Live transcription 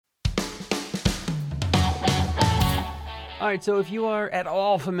All right, so if you are at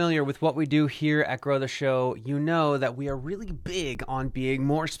all familiar with what we do here at Grow the Show, you know that we are really big on being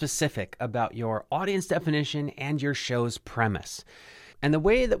more specific about your audience definition and your show's premise. And the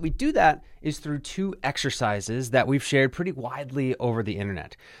way that we do that is through two exercises that we've shared pretty widely over the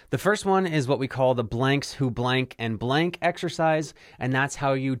internet. The first one is what we call the blanks who blank and blank exercise. And that's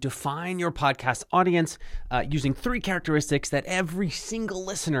how you define your podcast audience using three characteristics that every single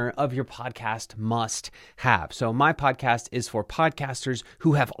listener of your podcast must have. So my podcast is for podcasters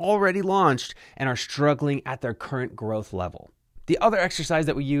who have already launched and are struggling at their current growth level. The other exercise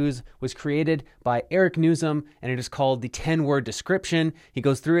that we use was created by Eric Newsom, and it is called the 10-word description. He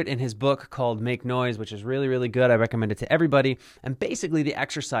goes through it in his book called Make Noise, which is really, really good. I recommend it to everybody. And basically the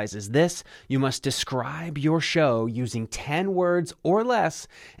exercise is this: you must describe your show using 10 words or less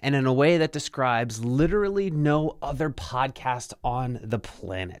and in a way that describes literally no other podcast on the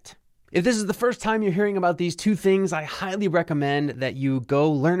planet. If this is the first time you're hearing about these two things, I highly recommend that you go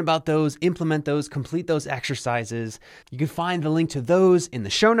learn about those, implement those, complete those exercises. You can find the link to those in the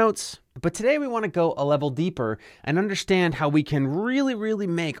show notes. But today we want to go a level deeper and understand how we can really, really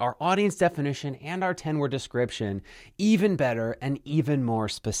make our audience definition and our 10-word description even better and even more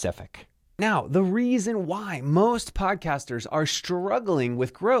specific. Now, the reason why most podcasters are struggling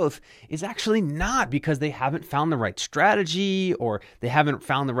with growth is actually not because they haven't found the right strategy or they haven't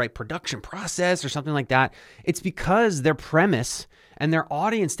found the right production process or something like that. It's because their premise and their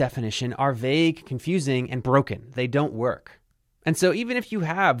audience definition are vague, confusing, and broken. They don't work. And so even if you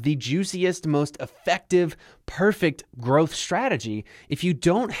have the juiciest, most effective, perfect growth strategy, if you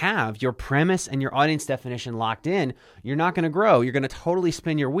don't have your premise and your audience definition locked in, you're not going to grow. You're going to totally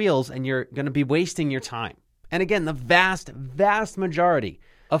spin your wheels and you're going to be wasting your time. And again, the vast, vast majority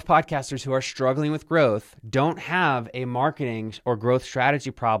of podcasters who are struggling with growth don't have a marketing or growth strategy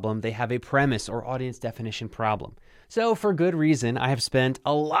problem. They have a premise or audience definition problem. So for good reason, I have spent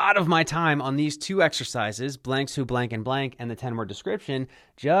a lot of my time on these two exercises, blanks who blank and the 10-word description,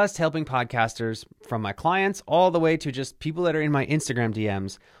 just helping podcasters from my clients all the way to just people that are in my Instagram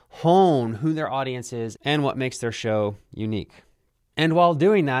DMs hone who their audience is and what makes their show unique. And while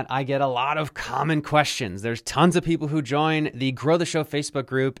doing that, I get a lot of common questions. There's tons of people who join the Grow the Show Facebook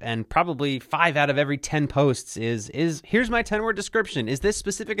group, and probably 5 out of every 10 posts is here's my 10-word description. Is this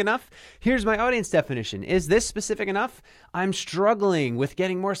specific enough? Here's my audience definition. Is this specific enough? I'm struggling with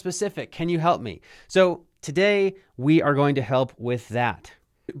getting more specific. Can you help me? So today we are going to help with that.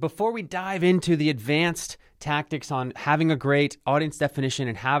 Before we dive into the advanced tactics on having a great audience definition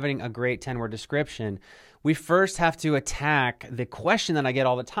and having a great 10-word description, we first have to attack the question that I get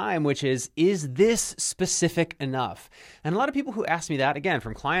all the time, which is this specific enough? And a lot of people who ask me that, again,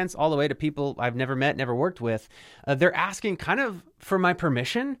 from clients all the way to people I've never met, never worked with, they're asking kind of for my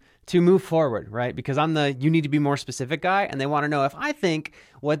permission to move forward, right? Because I'm the you need to be more specific guy, and they want to know if I think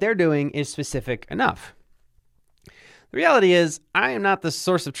what they're doing is specific enough. The reality is, I am not the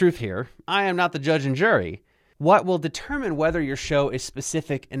source of truth here. I am not the judge and jury. What will determine whether your show is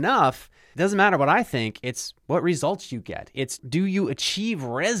specific enough doesn't matter what I think. It's what results you get. It's do you achieve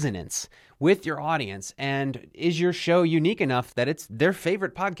resonance with your audience? And is your show unique enough that it's their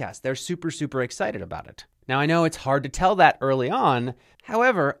favorite podcast? They're super, super excited about it. Now, I know it's hard to tell that early on.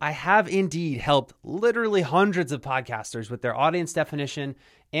 However, I have indeed helped literally hundreds of podcasters with their audience definition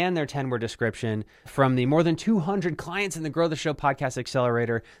and their 10-word description, from the more than 200 clients in the Grow the Show Podcast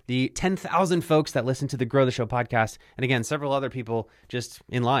Accelerator, the 10,000 folks that listen to the Grow the Show podcast, and again, several other people just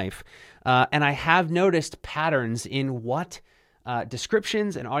in life. And I have noticed patterns in what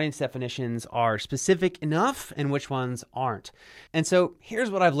descriptions and audience definitions are specific enough and which ones aren't. And so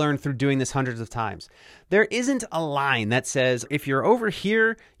here's what I've learned through doing this hundreds of times. There isn't a line that says, if you're over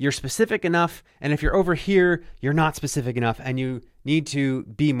here, you're specific enough, and if you're over here, you're not specific enough, and you need to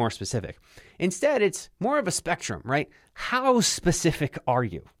be more specific. Instead, it's more of a spectrum, right? How specific are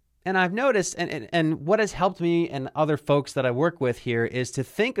you? And I've noticed, and what has helped me and other folks that I work with here is to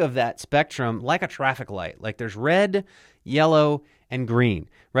think of that spectrum like a traffic light. Like there's red, yellow, and green,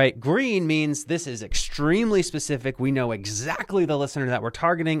 right? Green means this is extremely specific. We know exactly the listener that we're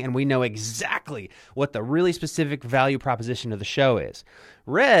targeting, and we know exactly what the really specific value proposition of the show is.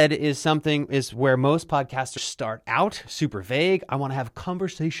 Red is where most podcasters start out super vague. I want to have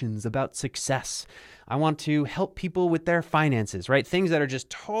conversations about success. I want to help people with their finances, right? Things that are just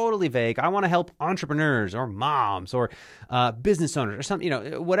totally vague. I want to help entrepreneurs or moms or business owners or something,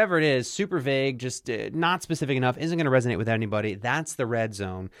 whatever it is, super vague, just not specific enough, isn't going to resonate with anybody. That's the red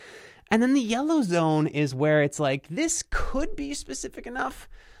zone. And then the yellow zone is where it's like, this could be specific enough,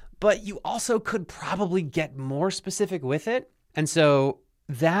 but you also could probably get more specific with it. And so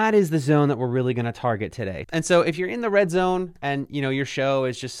that is the zone that we're really going to target today. And so if you're in the red zone and, your show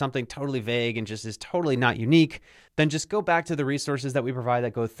is just something totally vague and just is totally not unique, then just go back to the resources that we provide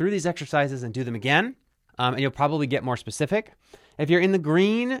that go through these exercises and do them again. And you'll probably get more specific. If you're in the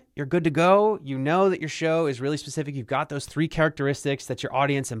green, you're good to go. You know that your show is really specific. You've got those 3 characteristics that your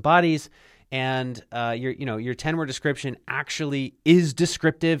audience embodies, and your 10-word description actually is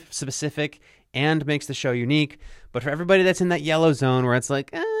descriptive, specific, and makes the show unique. But for everybody that's in that yellow zone where it's like,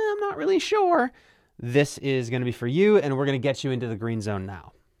 I'm not really sure, this is going to be for you, and we're going to get you into the green zone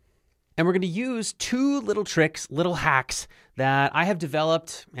now. And we're going to use 2 little tricks, little hacks that I have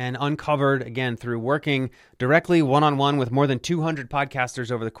developed and uncovered, again, through working directly one-on-one with more than 200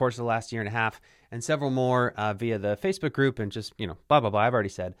 podcasters over the course of the last year and a half, and several more via the Facebook group and just, blah, blah, blah, I've already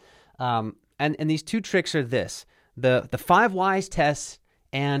said. And these 2 tricks are this, the 5 whys test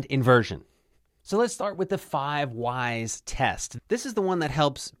and inversion. So let's start with the 5 whys test. This is the one that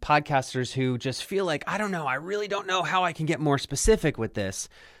helps podcasters who just feel like, I don't know, I really don't know how I can get more specific with this.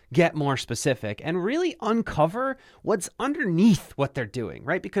 Get more specific and really uncover what's underneath what they're doing,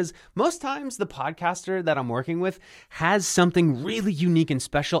 right? Because most times the podcaster that I'm working with has something really unique and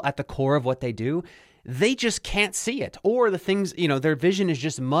special at the core of what they do. They just can't see it, or the things, their vision is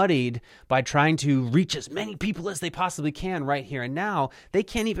just muddied by trying to reach as many people as they possibly can right here and now. They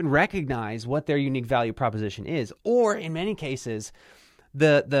can't even recognize what their unique value proposition is. Or in many cases,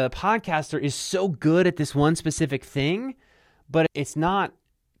 the podcaster is so good at this one specific thing, but it's not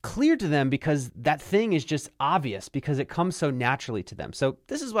clear to them because that thing is just obvious because it comes so naturally to them. So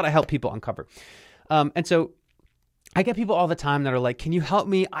this is what I help people uncover. And so I get people all the time that are like, can you help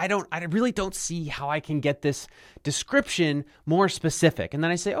me? I really don't see how I can get this description more specific. And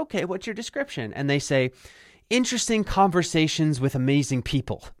then I say, okay, what's your description? And they say, interesting conversations with amazing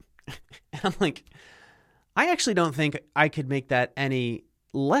people. And I'm like, I actually don't think I could make that any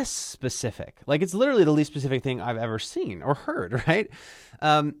less specific. Like, it's literally the least specific thing I've ever seen or heard, right?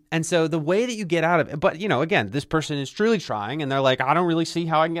 And so the way that you get out of it, but again, this person is truly trying and they're like, I don't really see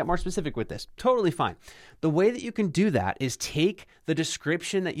how I can get more specific with this. Totally fine. The way that you can do that is take the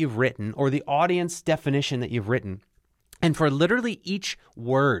description that you've written or the audience definition that you've written, and for literally each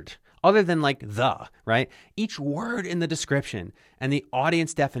word, other than like right? Each word in the description and the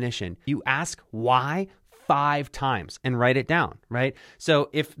audience definition, you ask why 5 times and write it down, right? So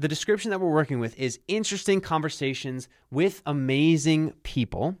if the description that we're working with is interesting conversations with amazing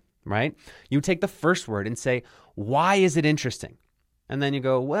people, right? You take the first word and say, why is it interesting? And then you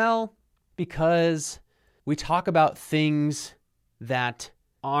go, well, because we talk about things that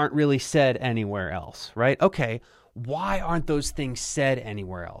aren't really said anywhere else, right? Okay, why aren't those things said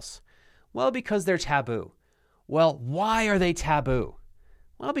anywhere else? Well, because they're taboo. Well, why are they taboo?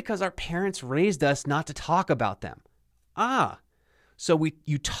 Well, because our parents raised us not to talk about them. So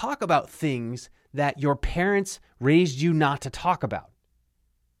you talk about things that your parents raised you not to talk about,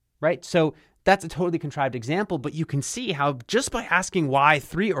 right? So that's a totally contrived example, but you can see how just by asking why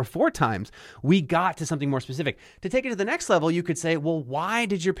 3 or 4 times, we got to something more specific. To take it to the next level, you could say, well, why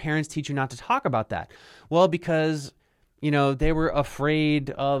did your parents teach you not to talk about that? Well, because, they were afraid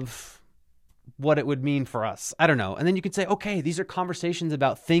of what it would mean for us. I don't know. And then you could say, okay, these are conversations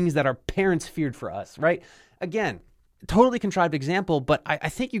about things that our parents feared for us, right? Again, totally contrived example, but I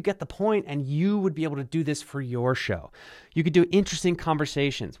think you get the point, and you would be able to do this for your show. You could do interesting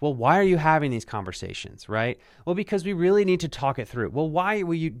conversations. Well, why are you having these conversations, right? Well, because we really need to talk it through. Well, why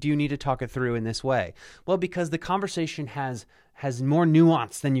do you need to talk it through in this way? Well, because the conversation has more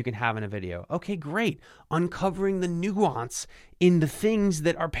nuance than you can have in a video. Okay, great. Uncovering the nuance in the things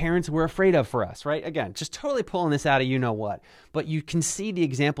that our parents were afraid of for us, right? Again, just totally pulling this out of you-know-what. But you can see the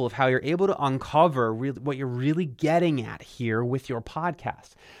example of how you're able to uncover what you're really getting at here with your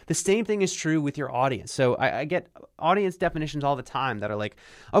podcast. The same thing is true with your audience. So I get audience definitions all the time that are like,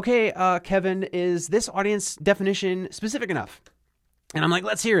 okay, Kevin, is this audience definition specific enough? And I'm like,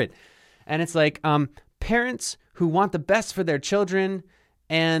 let's hear it. And it's like, parents who want the best for their children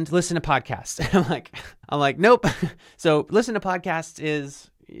and listen to podcasts. And I'm like, nope. So listen to podcasts is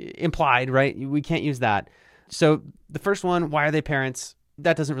implied, right? We can't use that. So the first one, why are they parents?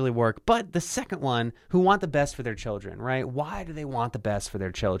 That doesn't really work. But the second one, who want the best for their children, right? Why do they want the best for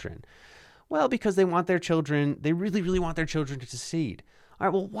their children? Well, because they want their children, they really, really want their children to succeed. All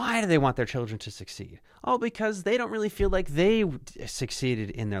right, well, why do they want their children to succeed? Oh, because they don't really feel like they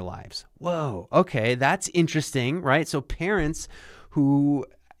succeeded in their lives. Whoa, okay, that's interesting, right? So parents who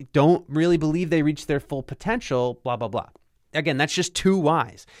don't really believe they reach their full potential, blah, blah, blah. Again, that's just 2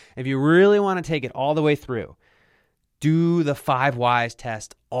 whys. If you really want to take it all the way through, do the 5 whys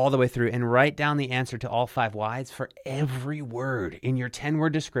test all the way through and write down the answer to all 5 whys for every word in your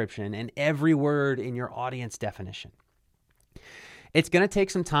 10-word description and every word in your audience definition. It's going to take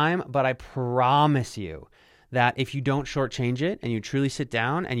some time, but I promise you that if you don't shortchange it and you truly sit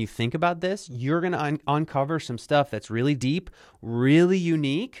down and you think about this, you're going to uncover some stuff that's really deep, really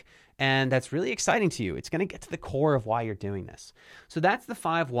unique, and that's really exciting to you. It's going to get to the core of why you're doing this. So that's the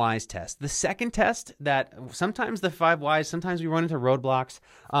 5 whys test. The second test, that sometimes the 5 whys, sometimes we run into roadblocks.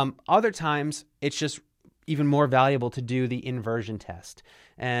 Other times it's just even more valuable to do the inversion test.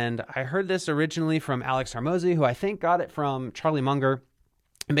 And I heard this originally from Alex Hormozi, who I think got it from Charlie Munger.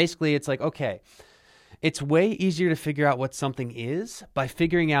 And basically it's like, okay, it's way easier to figure out what something is by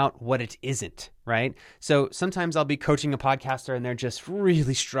figuring out what it isn't, right? So sometimes I'll be coaching a podcaster and they're just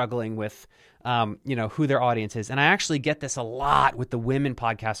really struggling with, who their audience is. And I actually get this a lot with the women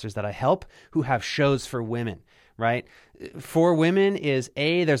podcasters that I help who have shows for women, right? For women is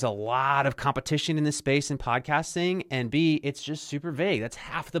A, there's a lot of competition in this space in podcasting, and B, it's just super vague. That's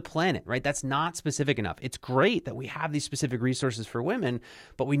half the planet, right? That's not specific enough. It's great that we have these specific resources for women,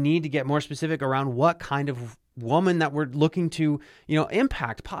 but we need to get more specific around what kind of woman that we're looking to,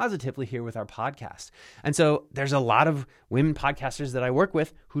 impact positively here with our podcast. And so there's a lot of women podcasters that I work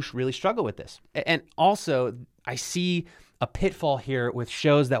with who really struggle with this. And also I see a pitfall here with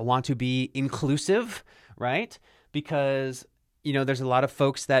shows that want to be inclusive, right? Because, there's a lot of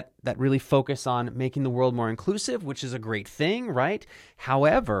folks that really focus on making the world more inclusive, which is a great thing, right?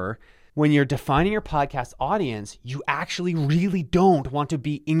 However, when you're defining your podcast audience, you actually really don't want to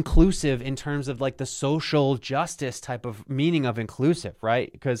be inclusive in terms of like the social justice type of meaning of inclusive,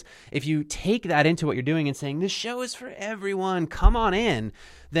 right? Because if you take that into what you're doing and saying, this show is for everyone, come on in,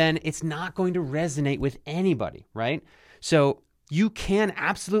 then it's not going to resonate with anybody, right? So you can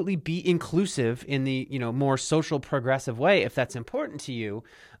absolutely be inclusive in the, more social progressive way if that's important to you,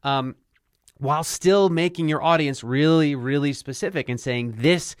 while still making your audience really, really specific and saying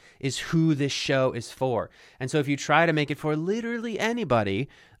this is who this show is for. And so if you try to make it for literally anybody,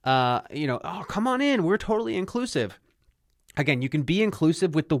 oh, come on in, we're totally inclusive. Again, you can be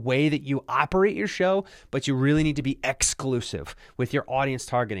inclusive with the way that you operate your show, but you really need to be exclusive with your audience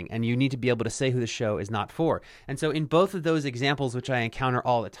targeting, and you need to be able to say who the show is not for. And so in both of those examples, which I encounter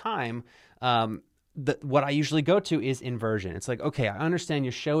all the time, what I usually go to is inversion. It's like, okay, I understand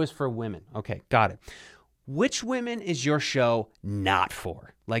your show is for women. Okay, got it. Which women is your show not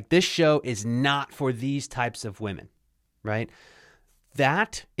for? Like, this show is not for these types of women, right?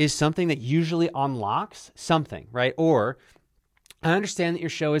 That is something that usually unlocks something, right? Or I understand that your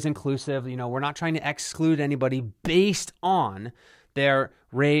show is inclusive. We're not trying to exclude anybody based on their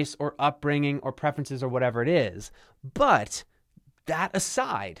race or upbringing or preferences or whatever it is. But that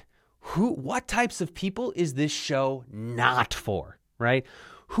aside, what types of people is this show not for, right?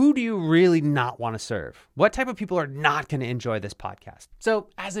 Who do you really not want to serve? What type of people are not going to enjoy this podcast? So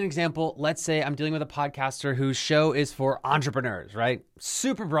as an example, let's say I'm dealing with a podcaster whose show is for entrepreneurs, right?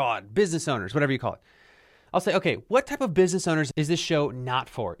 Super broad, business owners, whatever you call it. I'll say, okay, what type of business owners is this show not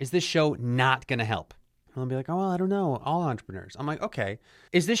for? Is this show not going to help? And they'll be like, oh, well, I don't know, all entrepreneurs. I'm like, okay.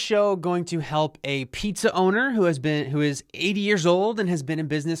 Is this show going to help a pizza owner who is 80 years old and has been in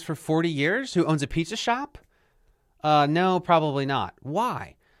business for 40 years, who owns a pizza shop? No, probably not.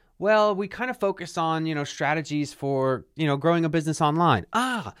 Why? Well, we kind of focus on, strategies for, growing a business online.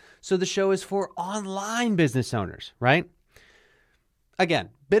 So the show is for online business owners, right? Again,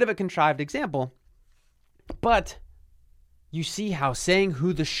 bit of a contrived example, but you see how saying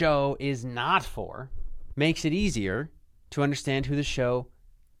who the show is not for makes it easier to understand who the show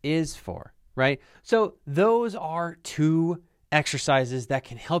is for, right? So those are 2 exercises that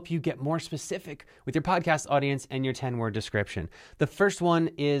can help you get more specific with your podcast audience and your 10-word description. The first one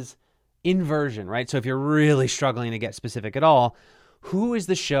is inversion, right? So if you're really struggling to get specific at all, who is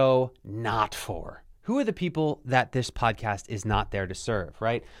the show not for? Who are the people that this podcast is not there to serve,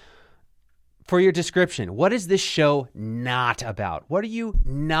 right? For your description, what is this show not about? What are you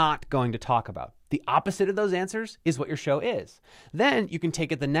not going to talk about? The opposite of those answers is what your show is. Then you can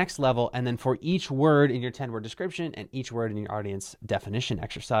take it the next level, and then for each word in your 10-word description and each word in your audience definition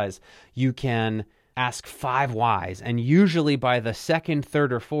exercise, you can ask 5 whys. And usually by the second,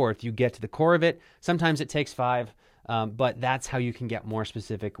 third, or fourth, you get to the core of it. Sometimes it takes 5, but that's how you can get more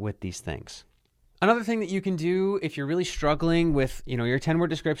specific with these things. Another thing that you can do if you're really struggling with, your 10-word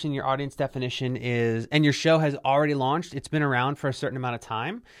description, your audience definition and your show has already launched, it's been around for a certain amount of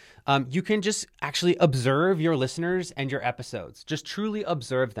time, you can just actually observe your listeners and your episodes. Just truly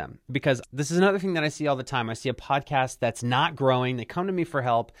observe them, because this is another thing that I see all the time. I see a podcast that's not growing. They come to me for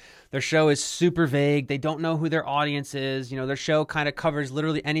help. Their show is super vague. They don't know who their audience is. Their show kind of covers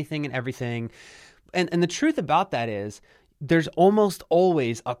literally anything and everything. And the truth about that is there's almost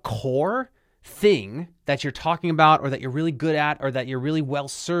always a core thing that you're talking about, or that you're really good at, or that you're really well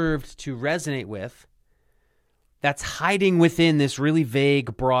served to resonate with, that's hiding within this really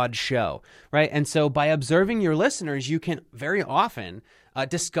vague, broad show, right? And so by observing your listeners, you can very often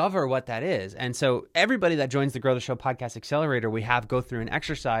discover what that is. And so everybody that joins the Grow the Show Podcast Accelerator, we have go through an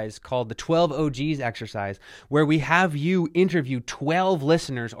exercise called the 12 OGs exercise, where we have you interview 12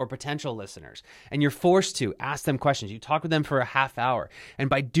 listeners or potential listeners, and you're forced to ask them questions. You talk with them for a half hour. And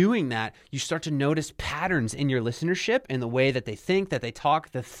by doing that, you start to notice patterns in your listenership, in the way that they think, that they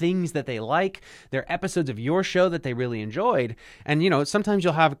talk, the things that they like, their episodes of your show that they really enjoyed. And, sometimes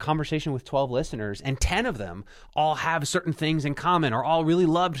you'll have a conversation with 12 listeners and 10 of them all have certain things in common, or all really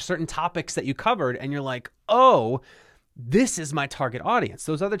loved certain topics that you covered. And you're like, oh, this is my target audience.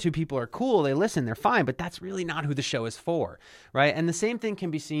 Those other two people are cool. They listen, they're fine, but that's really not who the show is for, right? And the same thing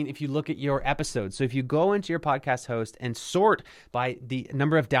can be seen if you look at your episodes. So if you go into your podcast host and sort by the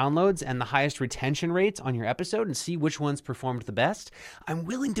number of downloads and the highest retention rates on your episode and see which ones performed the best, I'm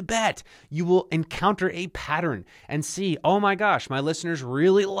willing to bet you will encounter a pattern and see, oh my gosh, my listeners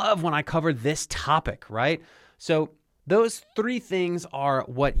really love when I cover this topic, right? So those three things are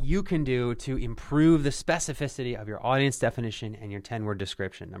what you can do to improve the specificity of your audience definition and your 10-word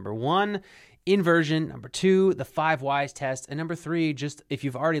description. Number 1, inversion. Number 2, the 5 whys test. And number 3, just if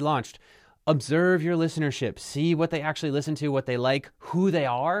you've already launched, observe your listenership. See what they actually listen to, what they like, who they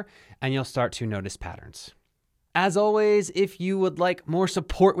are, and you'll start to notice patterns. As always, if you would like more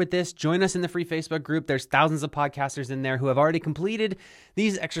support with this, join us in the free Facebook group. There's thousands of podcasters in there who have already completed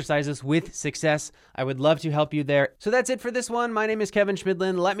these exercises with success. I would love to help you there. So that's it for this one. My name is Kevin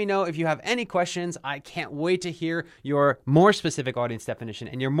Schmidlin. Let me know if you have any questions. I can't wait to hear your more specific audience definition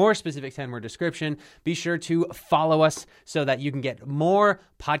and your more specific 10-word description. Be sure to follow us so that you can get more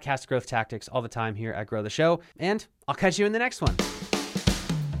podcast growth tactics all the time here at Grow the Show. And I'll catch you in the next one.